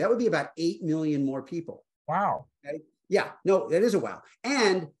 2020. That would be about 8 million more people. Wow. Okay? Yeah, no, that is a wow.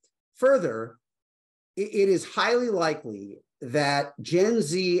 And further, it is highly likely that Gen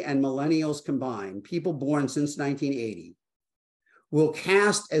Z and millennials combined, people born since 1980, will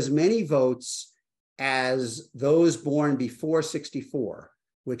cast as many votes as those born before 64,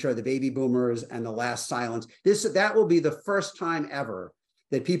 which are the baby boomers and the last silents. That will be the first time ever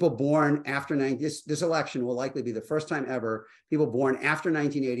that people born after this election will likely be the first time ever people born after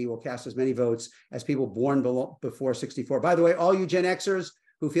 1980 will cast as many votes as people born before 64. By the way, all you Gen Xers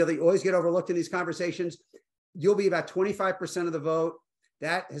who feel that you always get overlooked in these conversations, you'll be about 25% of the vote.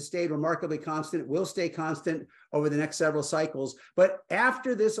 That has stayed remarkably constant. It will stay constant over the next several cycles. But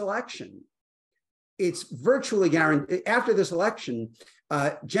after this election, it's virtually guaranteed. After this election,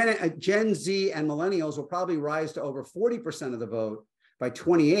 Gen Z and millennials will probably rise to over 40% of the vote by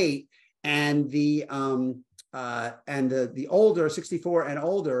 28, and the older 64 and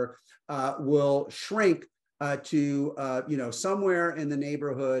older will shrink to somewhere in the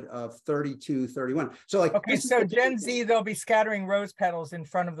neighborhood of 32, 31. So like, okay, so Gen Z, they'll be scattering rose petals in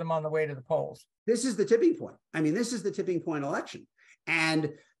front of them on the way to the polls. This is the tipping point. I mean, this is the tipping point election.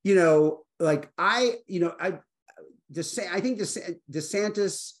 And I think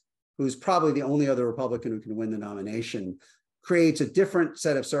DeSantis, who's probably the only other Republican who can win the nomination, creates a different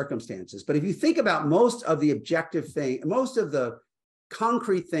set of circumstances. But if you think about most of the most of the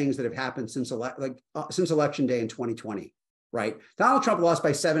concrete things that have happened since election day in 2020, right? Donald Trump lost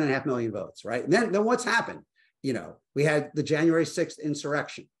by 7.5 million votes, right? And then what's happened? We had the January 6th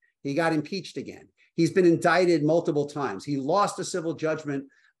insurrection. He got impeached again. He's been indicted multiple times. He lost a civil judgment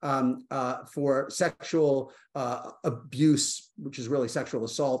for sexual abuse, which is really sexual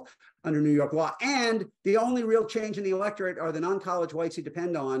assault under New York law. And the only real change in the electorate are the non-college whites he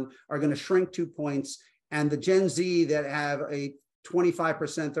depend on are going to shrink 2 points. And the Gen Z that have a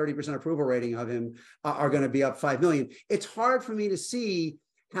 25%, 30% approval rating of him are going to be up 5 million. It's hard for me to see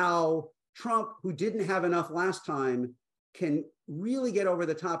how Trump, who didn't have enough last time, can really get over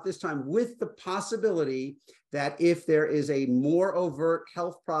the top this time, with the possibility that if there is a more overt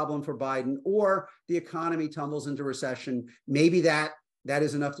health problem for Biden or the economy tumbles into recession, maybe that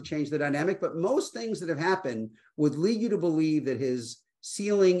is enough to change the dynamic. But most things that have happened would lead you to believe that his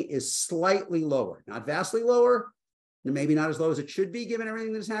ceiling is slightly lower, not vastly lower, and maybe not as low as it should be given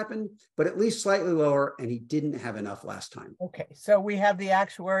everything that's happened, but at least slightly lower, and he didn't have enough last time. Okay, so we have the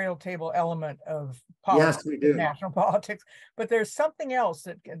actuarial table element of politics, yes, we do. National politics, but there's something else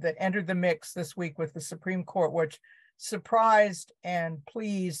that entered the mix this week with the Supreme Court, which surprised and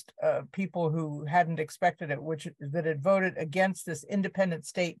pleased people who hadn't expected it, that it voted against this independent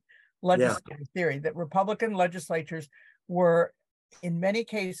state legislative theory, that Republican legislatures were, in many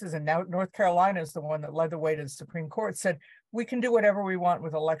cases, and now North Carolina is the one that led the way to the Supreme Court, said, we can do whatever we want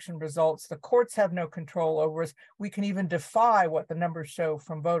with election results. The courts have no control over us. We can even defy what the numbers show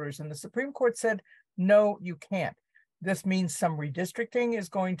from voters. And the Supreme Court said, no, you can't. This means some redistricting is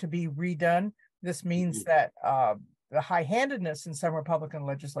going to be redone. This means that the high-handedness in some Republican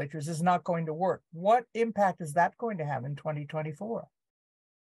legislatures is not going to work. What impact is that going to have in 2024?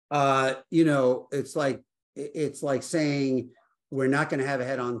 You know, it's like saying we're not going to have a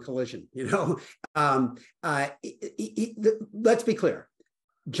head-on collision. You know, let's be clear.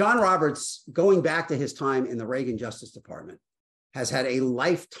 John Roberts, going back to his time in the Reagan Justice Department, has had a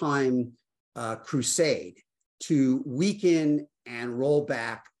lifetime crusade to weaken and roll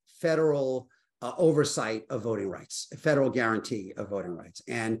back federal oversight of voting rights, a federal guarantee of voting rights.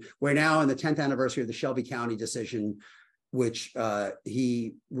 And we're now in the 10th anniversary of the Shelby County decision, which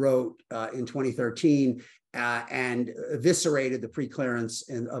he wrote in 2013 and eviscerated the preclearance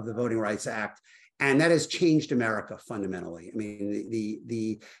of the Voting Rights Act. And that has changed America fundamentally. I mean,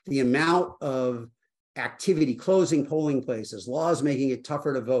 the amount of activity, closing polling places, laws making it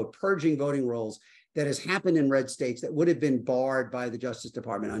tougher to vote, purging voting rolls that has happened in red states that would have been barred by the Justice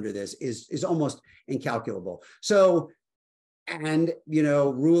Department under this is almost incalculable. So, and, you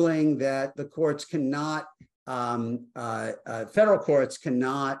know, ruling that the courts cannot, federal courts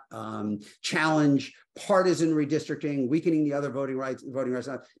cannot challenge partisan redistricting, weakening the other voting rights.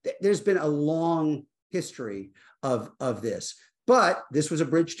 There's been a long history of this, but this was a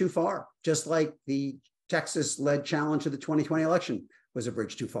bridge too far, just like the Texas-led challenge to the 2020 election was a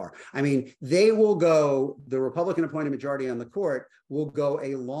bridge too far. I mean, they will go, the Republican appointed majority on the court will go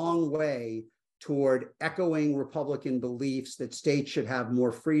a long way toward echoing Republican beliefs that states should have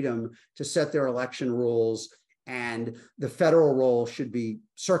more freedom to set their election rules, and the federal role should be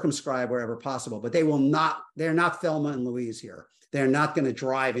circumscribed wherever possible. But they will not, they're not Thelma and Louise here. They're not going to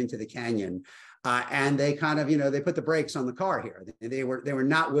drive into the canyon. And they kind of, you know, they put the brakes on the car here. They were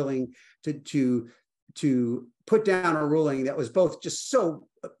not willing to put down a ruling that was both just so,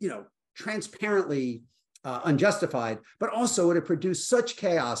 you know, transparently unjustified, but also it had produced such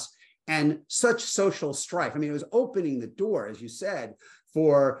chaos and such social strife. I mean, it was opening the door, as you said,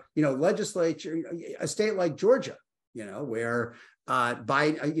 for, you know, legislature, a state like Georgia, you know, where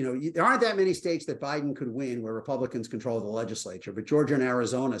Biden, you know, there aren't that many states that Biden could win where Republicans control the legislature, but Georgia and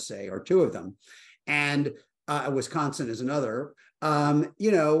Arizona, say, are two of them. And Wisconsin is another.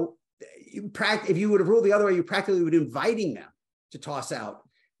 You know, if you would have ruled the other way, you practically would be inviting them to toss out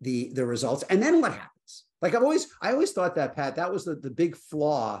the results. And then what happens? Like I always thought that, Pat, that was the big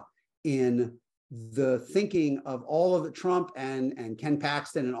flaw in the thinking of all of the Trump and Ken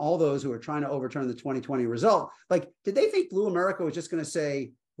Paxton and all those who are trying to overturn the 2020 result. Like, did they think Blue America was just going to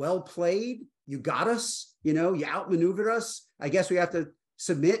say, well played, you got us, you know, you outmaneuvered us, I guess we have to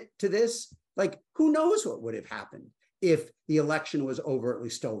submit to this? Like, who knows what would have happened if the election was overtly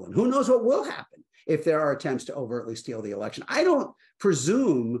stolen? Who knows what will happen if there are attempts to overtly steal the election? I don't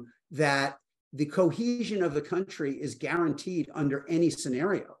presume that the cohesion of the country is guaranteed under any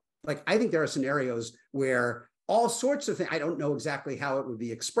scenario. Like, I think there are scenarios where all sorts of things, I don't know exactly how it would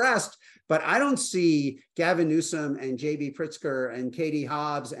be expressed, but I don't see Gavin Newsom and J.B. Pritzker and Katie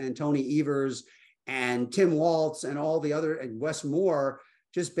Hobbs and Tony Evers and Tim Walz and all the other, and Wes Moore,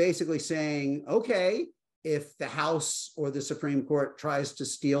 just basically saying, okay, if the House or the Supreme Court tries to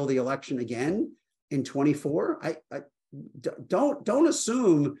steal the election again in 24, I don't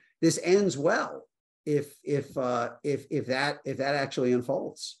assume this ends well if that actually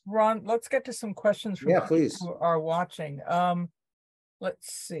unfolds. Ron, let's get to some questions from people please. Who are watching.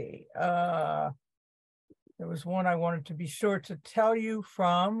 Let's see. There was one I wanted to be sure to tell you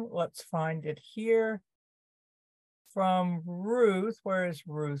from. Let's find it here. From Ruth. Where is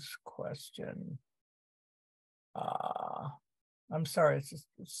Ruth's question? I'm sorry, it's just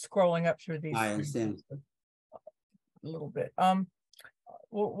scrolling up through these. I understand. A little bit.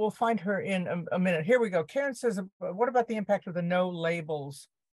 We'll find her in a minute. Here we go. Karen says, what about the impact of the No Labels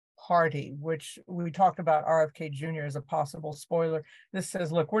Party, which we talked about RFK Jr. as a possible spoiler? This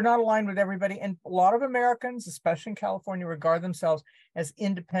says, look, we're not aligned with everybody. And a lot of Americans, especially in California, regard themselves as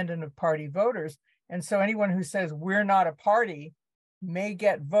independent of party voters. And so anyone who says we're not a party may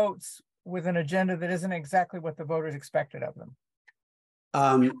get votes with an agenda that isn't exactly what the voters expected of them.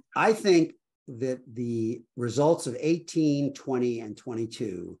 I think that the results of 18, 20, and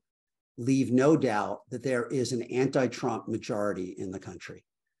 22 leave no doubt that there is an anti-Trump majority in the country.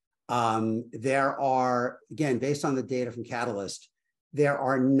 There are, again, based on the data from Catalyst, there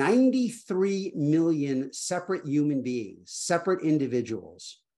are 93 million separate human beings, separate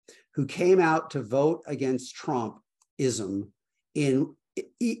individuals who came out to vote against Trumpism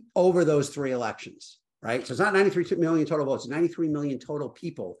over those three elections. right? So it's not 93 million total votes, 93 million total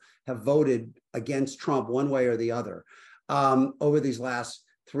people have voted against Trump one way or the other over these last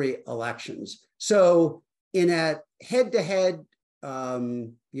 3 elections. So in a head-to-head,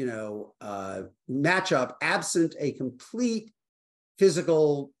 matchup, absent a complete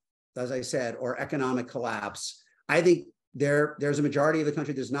physical, as I said, or economic collapse, I think there's a majority of the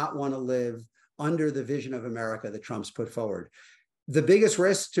country that does not want to live under the vision of America that Trump's put forward. The biggest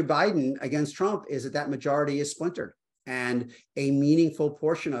risk to Biden against Trump is that majority is splintered, and a meaningful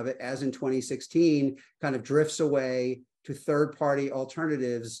portion of it, as in 2016, kind of drifts away to third-party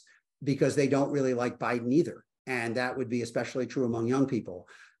alternatives because they don't really like Biden either. And that would be especially true among young people.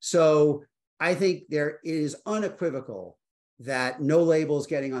 So I think there is unequivocal that no labels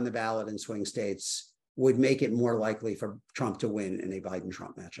getting on the ballot in swing states would make it more likely for Trump to win in a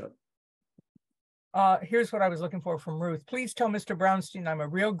Biden-Trump matchup. Here's what I was looking for from Ruth. Please tell Mr. Brownstein I'm a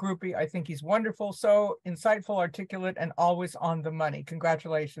real groupie. I think he's wonderful, so insightful, articulate, and always on the money.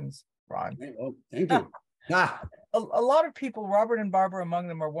 Congratulations, Ron. Well, thank you. A lot of people, Robert and Barbara among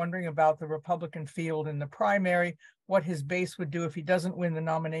them, are wondering about the Republican field in the primary, what his base would do if he doesn't win the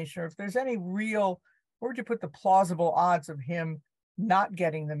nomination, or if there's any real, where would you put the plausible odds of him not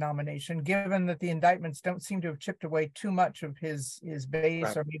getting the nomination, given that the indictments don't seem to have chipped away too much of his base,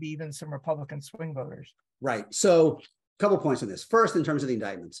 right, or maybe even some Republican swing voters? Right. So a couple points on this. First, in terms of the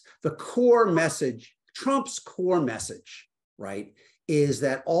indictments, the core message, Trump's core message, right, is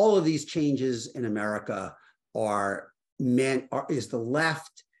that all of these changes in America is the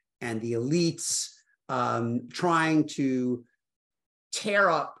left and the elites trying to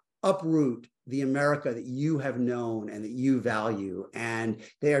uproot the America that you have known and that you value, and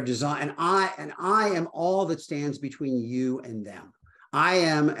they are designed. And I am all that stands between you and them. I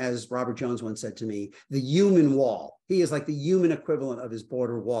am, as Robert Jones once said to me, the human wall. He is like the human equivalent of his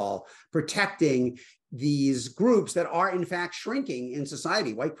border wall, protecting these groups that are in fact shrinking in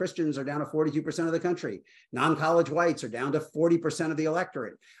society. White Christians are down to 42% of the country. Non-college whites are down to 40% of the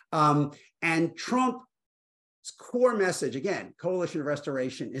electorate. And Trump's core message, again, coalition of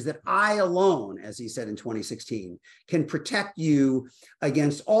restoration, is that I alone, as he said in 2016, can protect you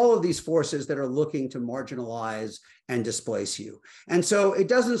against all of these forces that are looking to marginalize and displace you. And so it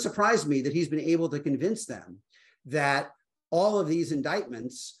doesn't surprise me that he's been able to convince them that all of these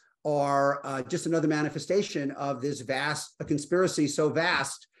indictments are just another manifestation of this a conspiracy so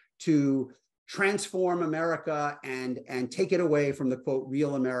vast to transform America and take it away from the, quote,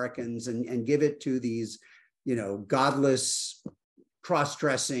 real Americans and give it to these, godless,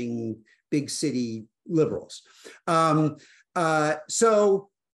 cross-dressing, big city liberals. And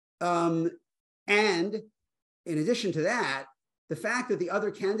in addition to that, the fact that the other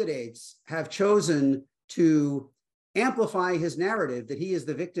candidates have chosen to amplify his narrative that he is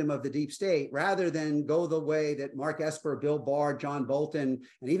the victim of the deep state, rather than go the way that Mark Esper, Bill Barr, John Bolton,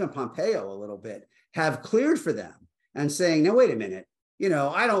 and even Pompeo a little bit have cleared for them, and saying, now, wait a minute,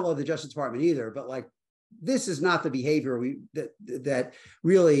 I don't love the Justice Department either, but this is not the behavior that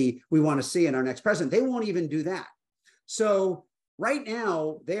really we want to see in our next president. They won't even do that. So right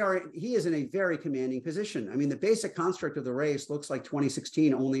now, he is in a very commanding position. I mean, the basic construct of the race looks like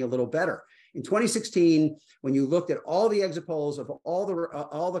 2016, only a little better. In 2016, when you looked at all the exit polls of all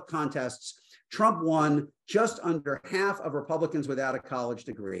the contests, Trump won just under half of Republicans without a college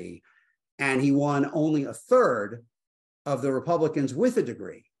degree, and he won only a third of the Republicans with a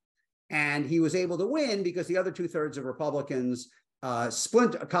degree. And he was able to win because the other 2/3 of Republicans,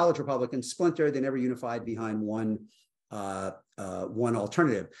 college Republicans, splintered. They never unified behind one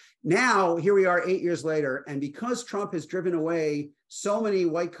alternative. Now, here we are 8 years later, and because Trump has driven away so many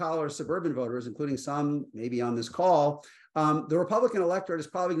white-collar suburban voters, including some maybe on this call, the Republican electorate is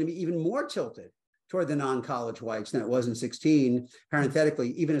probably going to be even more tilted toward the non-college whites than it was in 2016,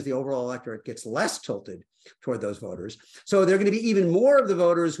 parenthetically, even as the overall electorate gets less tilted toward those voters. So there are going to be even more of the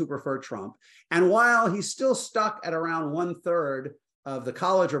voters who prefer Trump. And while he's still stuck at around 1/3 of the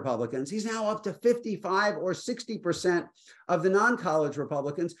college Republicans, he's now up to 55 or 60% of the non-college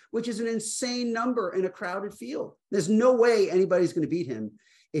Republicans, which is an insane number in a crowded field. There's no way anybody's going to beat him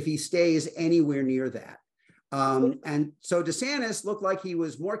if he stays anywhere near that. And so DeSantis looked like he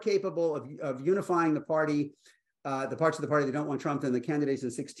was more capable of unifying the party, the parts of the party that don't want Trump, than the candidates in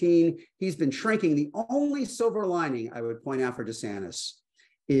 2016. He's been shrinking. The only silver lining I would point out for DeSantis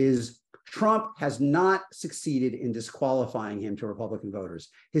is Trump has not succeeded in disqualifying him to Republican voters.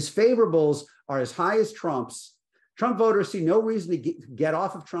 His favorables are as high as Trump's. Trump voters see no reason to get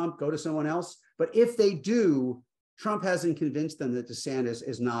off of Trump, go to someone else. But if they do, Trump hasn't convinced them that DeSantis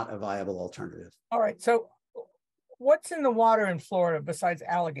is not a viable alternative. All right. So what's in the water in Florida besides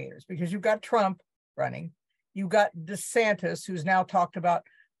alligators? Because you've got Trump, running. You got DeSantis, who's now talked about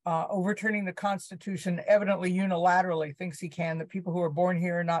overturning the Constitution, evidently unilaterally thinks he can, that people who are born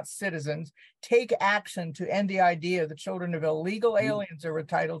here are not citizens. Take action to end the idea that children of illegal aliens are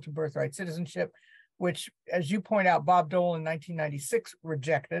entitled to birthright citizenship, which, as you point out, Bob Dole in 1996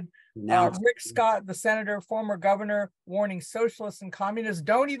 rejected. Rick Scott, the senator, former governor, warning socialists and communists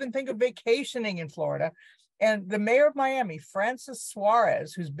don't even think of vacationing in Florida. And the mayor of Miami, Francis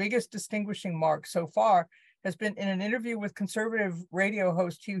Suarez, whose biggest distinguishing mark so far has been in an interview with conservative radio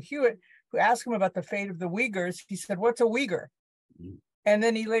host Hugh Hewitt, who asked him about the fate of the Uyghurs. He said, "What's a Uyghur?" And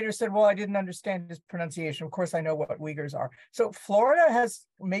then he later said, "Well, I didn't understand his pronunciation. Of course, I know what Uyghurs are." So Florida has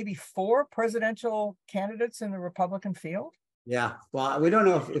maybe 4 presidential candidates in the Republican field. Yeah, well, we don't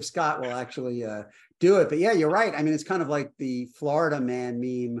know if Scott will actually do it, but yeah, you're right. I mean, it's kind of like the Florida man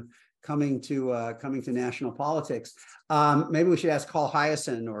meme coming to national politics. Maybe we should ask Carl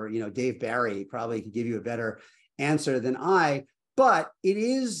Hyacin or Dave Barry. Probably could give you a better answer than I. But it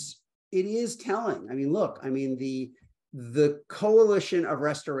is telling. I mean, look. I mean, the coalition of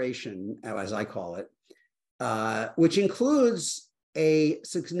restoration, as I call it, which includes a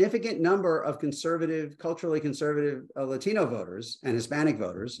significant number of culturally conservative Latino voters and Hispanic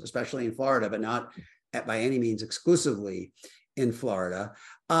voters, especially in Florida, but not by any means exclusively in Florida.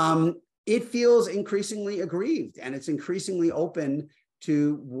 It feels increasingly aggrieved, and it's increasingly open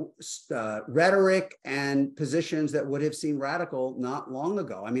to rhetoric and positions that would have seemed radical not long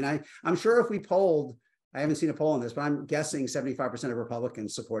ago. I mean, I'm sure if we polled, I haven't seen a poll on this, but I'm guessing 75% of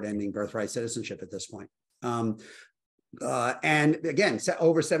Republicans support ending birthright citizenship at this point. And again,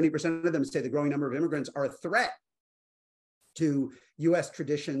 over 70% of them say the growing number of immigrants are a threat to U.S.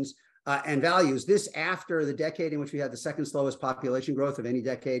 traditions and values. This after the decade in which we had the second slowest population growth of any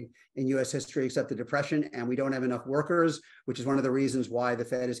decade in U.S. history except the Depression, and we don't have enough workers, which is one of the reasons why the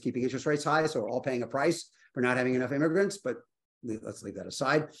Fed is keeping interest rates high. So we're all paying a price for not having enough immigrants, but let's leave that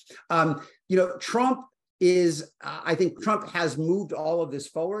aside. Trump is, I think Trump has moved all of this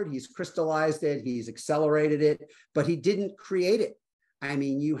forward. He's crystallized it, he's accelerated it, but he didn't create it. I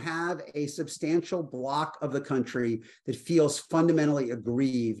mean, you have a substantial block of the country that feels fundamentally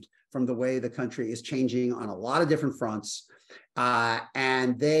aggrieved from the way the country is changing on a lot of different fronts.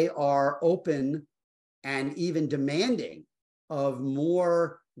 And they are open and even demanding of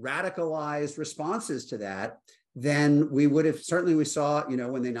more radicalized responses to that than we would have. Certainly we saw,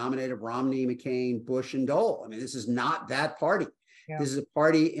 when they nominated Romney, McCain, Bush, and Dole. I mean, this is not that party. Yeah. This is a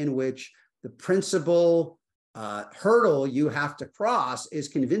party in which the principal hurdle you have to cross is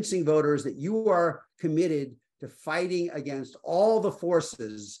convincing voters that you are committed to fighting against all the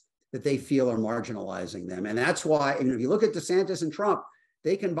forces that they feel are marginalizing them. And that's why, if you look at DeSantis and Trump,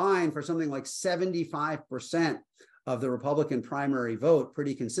 they combine for something like 75% of the Republican primary vote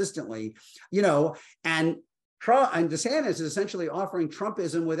pretty consistently, and Trump and DeSantis is essentially offering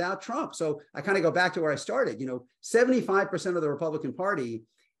Trumpism without Trump. So I kind of go back to where I started. 75% of the Republican Party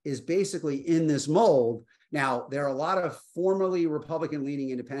is basically in this mold. Now, there are a lot of formerly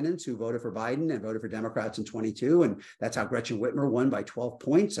Republican-leaning independents who voted for Biden and voted for Democrats in 22, and that's how Gretchen Whitmer won by 12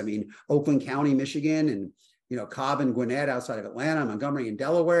 points. I mean, Oakland County, Michigan, and Cobb and Gwinnett outside of Atlanta, Montgomery in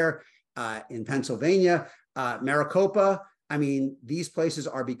Delaware, in Pennsylvania, Maricopa. I mean, these places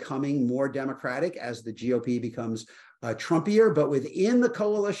are becoming more Democratic as the GOP becomes Trumpier, but within the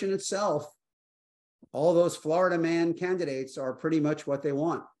coalition itself, all those Florida man candidates are pretty much what they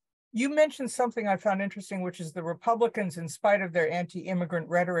want. You mentioned something I found interesting, which is the Republicans, in spite of their anti-immigrant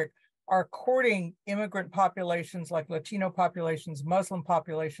rhetoric, are courting immigrant populations like Latino populations, Muslim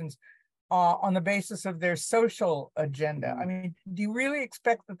populations, on the basis of their social agenda. I mean, do you really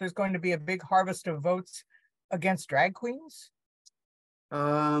expect that there's going to be a big harvest of votes against drag queens?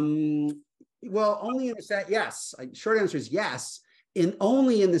 Well, only in the sense, yes. Short answer is yes.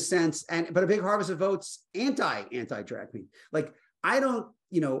 Only in the sense, but a big harvest of votes anti-drag queen. Like, I don't,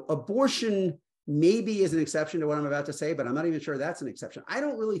 abortion maybe is an exception to what I'm about to say, but I'm not even sure that's an exception. I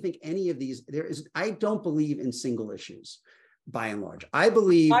don't really think any of these, I don't believe in single issues by and large. I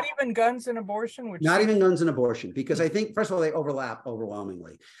believe— Not even guns and abortion? Not even guns and abortion, because I think, first of all, they overlap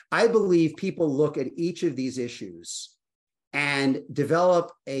overwhelmingly. I believe people look at each of these issues and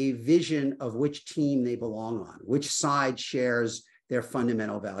develop a vision of which team they belong on, which side shares their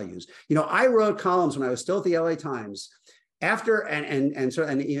fundamental values. I wrote columns when I was still at the LA Times after, and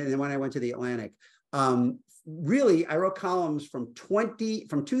when I went to the Atlantic, really, I wrote columns from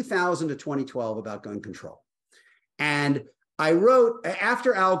 2000 to 2012 about gun control. And I wrote,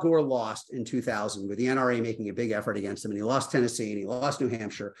 after Al Gore lost in 2000, with the NRA making a big effort against him, and he lost Tennessee and he lost New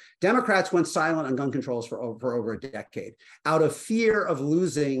Hampshire, Democrats went silent on gun controls for over a decade, out of fear of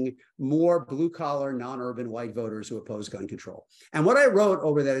losing more blue-collar, non-urban white voters who oppose gun control. And what I wrote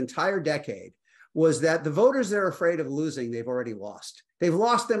over that entire decade was that the voters they're afraid of losing, they've already lost. They've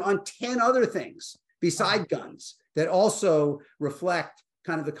lost them on 10 other things beside guns that also reflect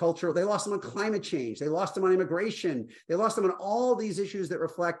kind of the cultural. They lost them on climate change. They lost them on immigration. They lost them on all these issues that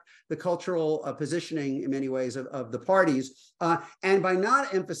reflect the cultural positioning in many ways of the parties. And by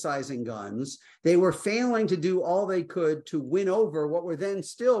not emphasizing guns, they were failing to do all they could to win over what were then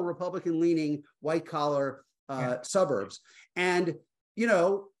still Republican-leaning white-collar suburbs. And, you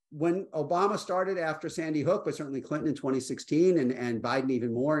know, when Obama started after Sandy Hook, but certainly Clinton in 2016 and Biden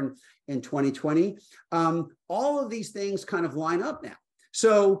even more in 2020, all of these things kind of line up now.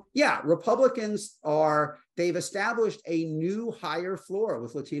 So yeah, Republicans they've established a new higher floor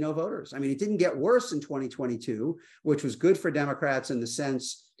with Latino voters. I mean, it didn't get worse in 2022, which was good for Democrats in the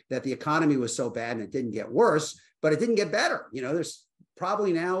sense that the economy was so bad and it didn't get worse, but it didn't get better. You know, there's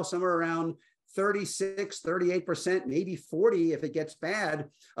probably now somewhere around 36, 38%, maybe 40 if it gets bad,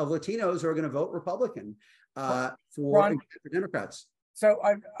 of Latinos who are going to vote Republican for Democrats. So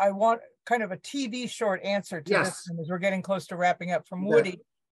I want kind of a TV short answer to this, as we're getting close to wrapping up, from Woody.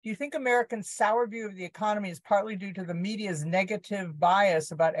 Do you think Americans' sour view of the economy is partly due to the media's negative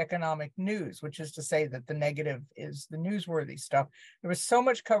bias about economic news, which is to say that the negative is the newsworthy stuff? There was so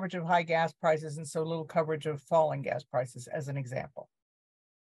much coverage of high gas prices and so little coverage of falling gas prices, as an example.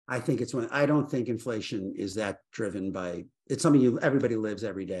 I think I don't think inflation is that driven by, it's something everybody lives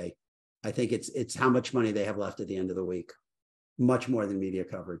every day. I think it's how much money they have left at the end of the week, much more than media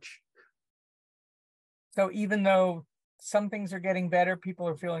coverage. So even though some things are getting better, people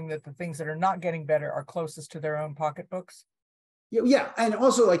are feeling that the things that are not getting better are closest to their own pocketbooks? Yeah. And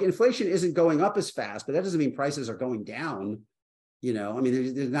also, like, inflation isn't going up as fast, but that doesn't mean prices are going down. You know, I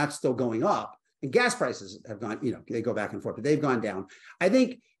mean, they're not still going up. And gas prices have gone, you know, they go back and forth, but they've gone down. I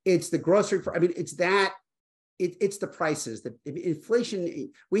think it's the grocery, I mean, it's the prices. The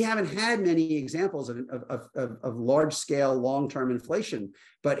inflation, we haven't had many examples of large-scale, long-term inflation,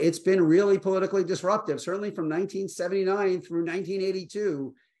 but it's been really politically disruptive. Certainly from 1979 through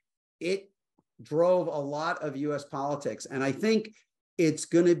 1982, it drove a lot of U.S. politics. And I think it's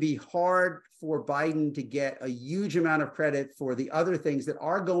going to be hard for Biden to get a huge amount of credit for the other things that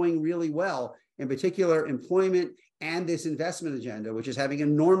are going really well, in particular employment and this investment agenda, which is having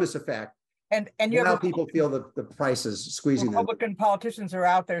enormous effect. And you know, people feel the prices squeezing them. Republican politicians are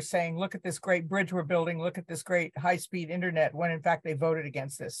out there saying, look at this great bridge we're building, look at this great high-speed internet, when in fact they voted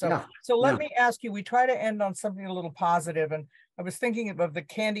against this. So, let me ask you, we try to end on something a little positive, and I was thinking of the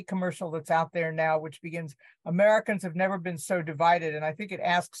candy commercial that's out there now, which begins, Americans have never been so divided, and I think it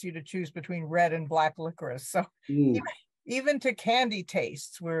asks you to choose between red and black licorice. So even to candy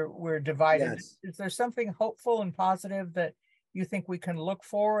tastes, we're divided. Yes. Is there something hopeful and positive that you think we can look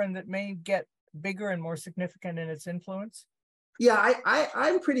for and that may get bigger and more significant in its influence? Yeah,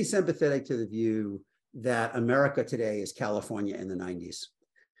 I'm pretty sympathetic to the view that America today is California in the 90s.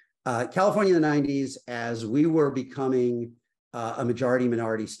 California in the 90s, as we were becoming a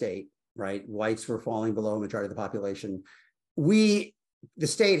majority-minority state, right? Whites were falling below a majority of the population. The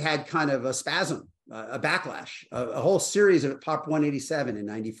state had kind of a spasm, a backlash, a whole series of Prop 187 in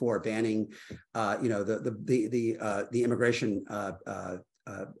 '94 banning, the immigration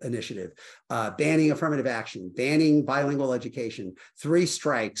initiative, banning affirmative action, banning bilingual education, 3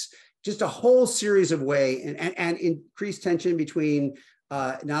 strikes, just a whole series of and increased tension between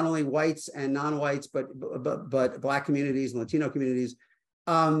not only whites and non-whites, but Black communities and Latino communities.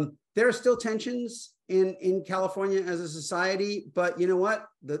 There are still tensions in California as a society, but you know what?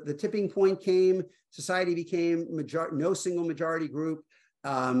 The tipping point came. Society became no single majority group,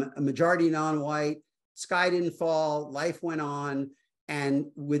 a majority non-white. Sky didn't fall. Life went on, and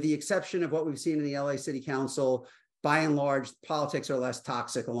with the exception of what we've seen in the LA City Council, by and large, politics are less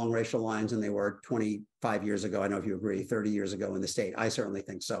toxic along racial lines than they were 25 years ago. I don't know if you agree, 30 years ago in the state. I certainly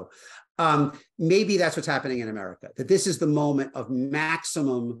think so. Maybe that's what's happening in America, that this is the moment of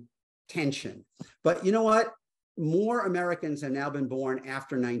maximum tension. But you know what? More Americans have now been born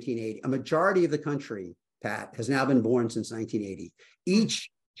after 1980. A majority of the country, Pat, has now been born since 1980.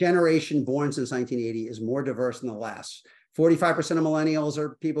 Each generation born since 1980 is more diverse than the last. 45% of millennials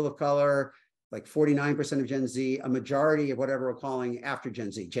are people of color, like 49% of Gen Z, a majority of whatever we're calling after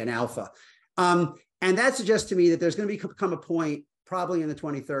Gen Z, Gen Alpha. And that suggests to me that there's going to become a point probably in the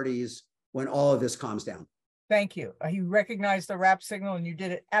 2030s when all of this calms down. Thank you. You recognized the rap signal and you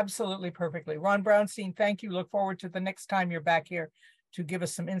did it absolutely perfectly. Ron Brownstein, thank you. Look forward to the next time you're back here to give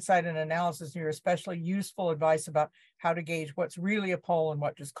us some insight and analysis and your especially useful advice about how to gauge what's really a poll and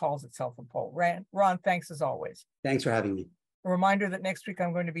what just calls itself a poll. Ron, thanks as always. Thanks for having me. A reminder that next week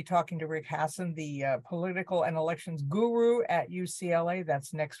I'm going to be talking to Rick Hassan, the political and elections guru at UCLA.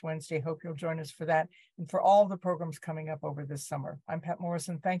 That's next Wednesday. Hope you'll join us for that and for all the programs coming up over this summer. I'm Pat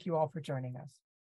Morrison. Thank you all for joining us.